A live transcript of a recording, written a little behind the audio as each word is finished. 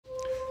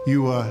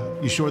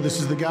You sure this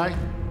is the guy?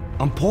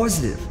 I'm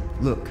positive.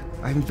 Look,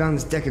 I even found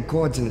this deck of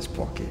cards in his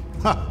pocket.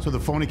 Ha! So the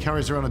phony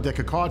carries around a deck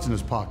of cards in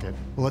his pocket.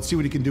 Well, let's see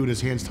what he can do with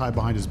his hands tied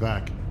behind his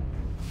back.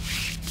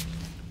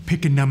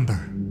 Pick a number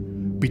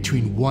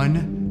between 1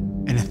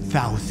 and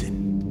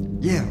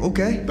 1,000. Yeah,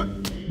 okay.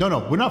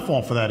 No, we're not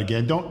falling for that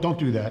again. Don't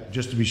do that.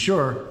 Just to be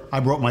sure,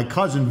 I brought my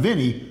cousin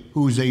Vinny,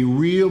 who's a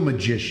real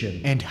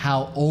magician. And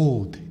how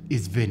old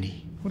is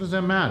Vinny? What does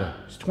that matter?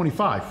 He's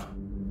 25.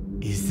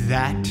 Is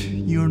that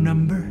your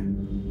number?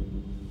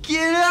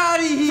 Get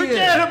out of here!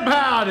 Forget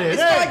about it! It's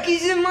like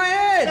he's in my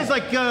head! It's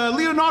like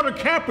Leonardo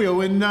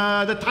DiCaprio in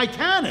the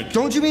Titanic.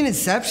 Don't you mean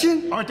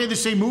Inception? Aren't they the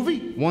same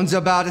movie? One's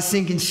about a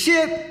sinking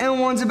ship,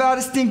 and one's about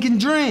a stinking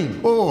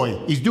dream. Oh,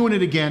 he's doing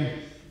it again.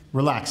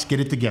 Relax,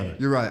 get it together.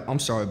 You're right. I'm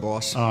sorry,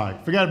 boss. All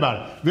right, forget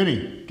about it.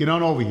 Vinny, get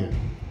on over here.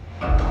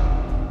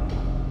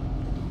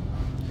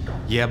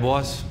 Yeah,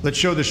 boss? Let's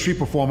show the street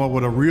performer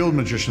what a real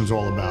magician's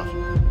all about.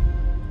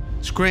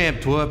 Scram,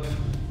 Twerp.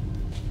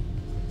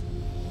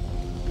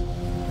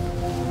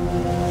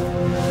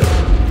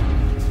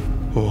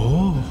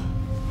 Oh.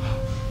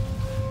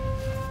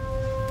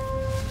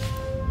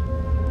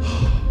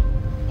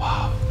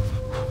 Wow.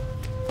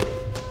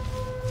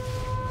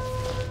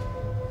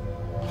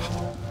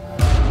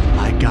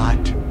 I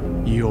got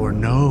your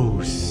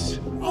nose.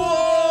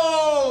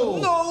 Oh!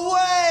 No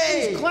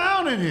way! He's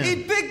clowning him. He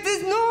picked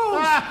his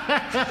nose!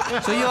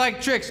 So you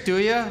like tricks, do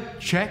ya?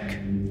 Check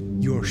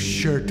your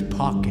shirt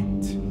pocket.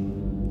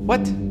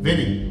 What?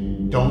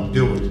 Vinny, don't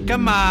do it.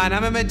 Come on,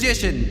 I'm a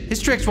magician.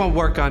 His tricks won't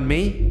work on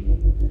me.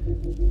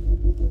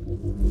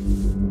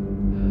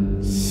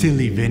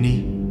 Silly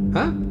Vinny.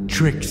 Huh?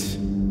 Tricks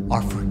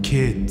are for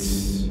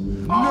kids.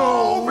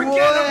 No, forget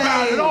way.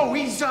 about it. Oh,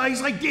 he's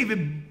like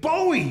David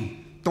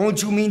Bowie.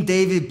 Don't you mean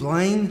David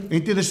Blaine?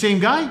 Ain't they the same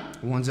guy?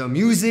 One's a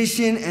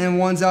musician and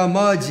one's a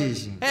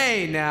magician.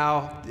 Hey,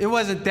 now. It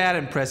wasn't that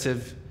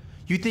impressive.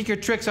 You think your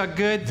tricks are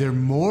good? They're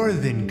more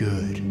than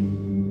good.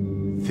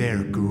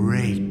 They're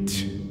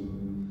great.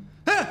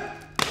 Huh!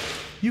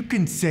 You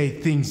can say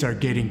things are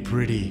getting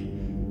pretty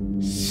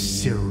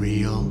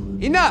surreal.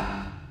 Enough!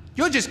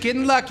 You're just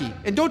getting lucky.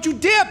 And don't you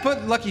dare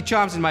put Lucky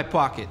Charms in my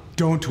pocket.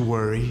 Don't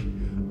worry,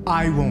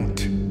 I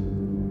won't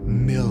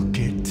milk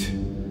it.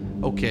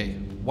 Okay,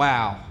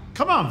 wow.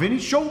 Come on, Vinny,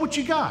 show what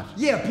you got.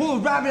 Yeah, pull a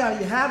rabbit out of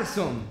your hat or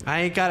something.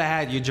 I ain't got a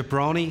hat, you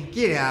jabroni.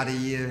 Get out of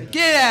here.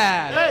 Get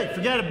out! Hey,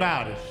 forget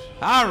about it.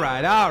 All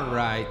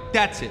right.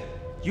 That's it.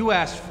 You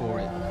asked for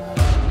it.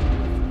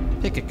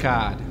 Pick a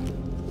card.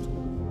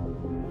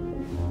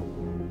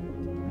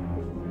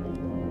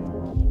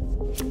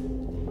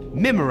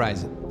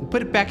 Memorize it and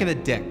put it back in the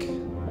deck.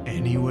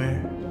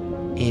 Anywhere?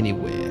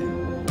 Anywhere.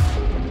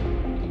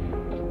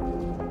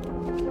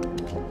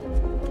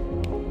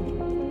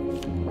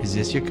 Is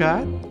this your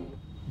card?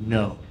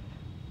 No.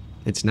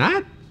 It's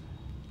not?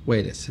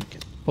 Wait a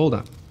second. Hold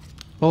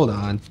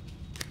on.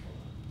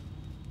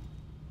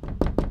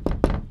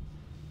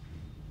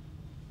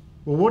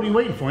 Well, what are you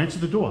waiting for? Answer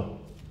the door.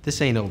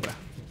 This ain't over.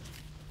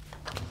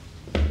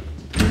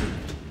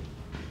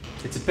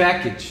 It's a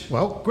package.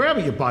 Well, grab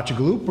it, you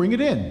botchagaloo. Bring it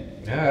in.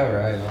 All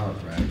right.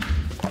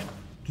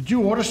 Did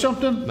you order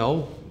something?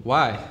 No,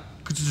 why?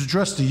 Because it's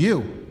addressed to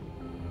you.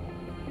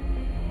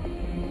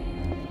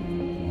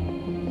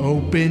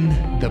 Open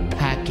the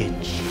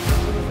package.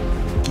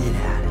 Get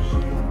out of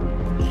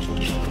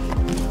here.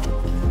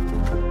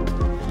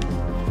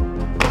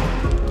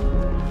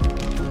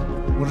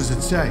 What does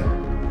it say?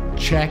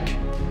 Check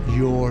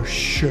your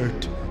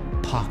shirt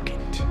pocket.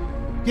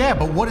 Yeah,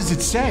 but what does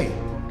it say?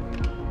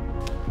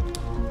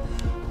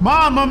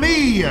 Mamma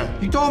mia!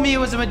 You told me he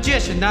was a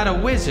magician, not a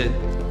wizard.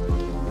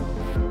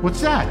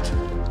 What's that?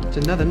 It's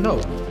another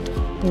note.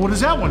 Well, what does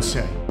that one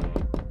say?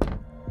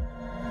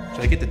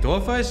 Should I get the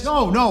door first?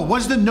 No, what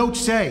does the note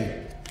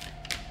say?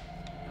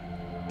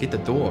 Get the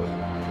door.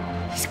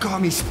 He's got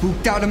me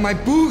spooked out of my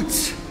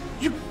boots.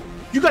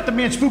 You got the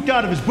man spooked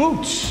out of his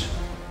boots.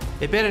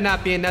 It better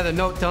not be another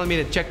note telling me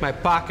to check my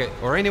pocket,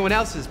 or anyone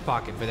else's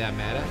pocket for that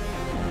matter.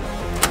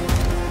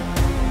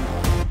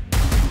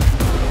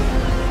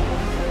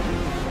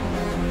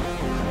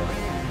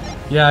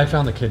 Yeah, I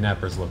found the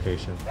kidnapper's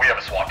location. We have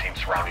a SWAT team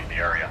surrounding the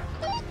area.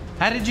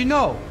 How did you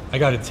know? I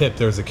got a tip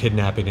there was a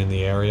kidnapping in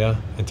the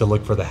area and to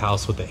look for the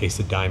house with the ace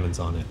of diamonds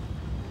on it.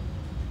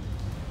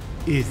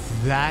 Is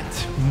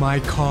that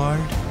my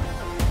card?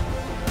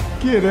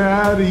 Get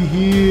out of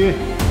here.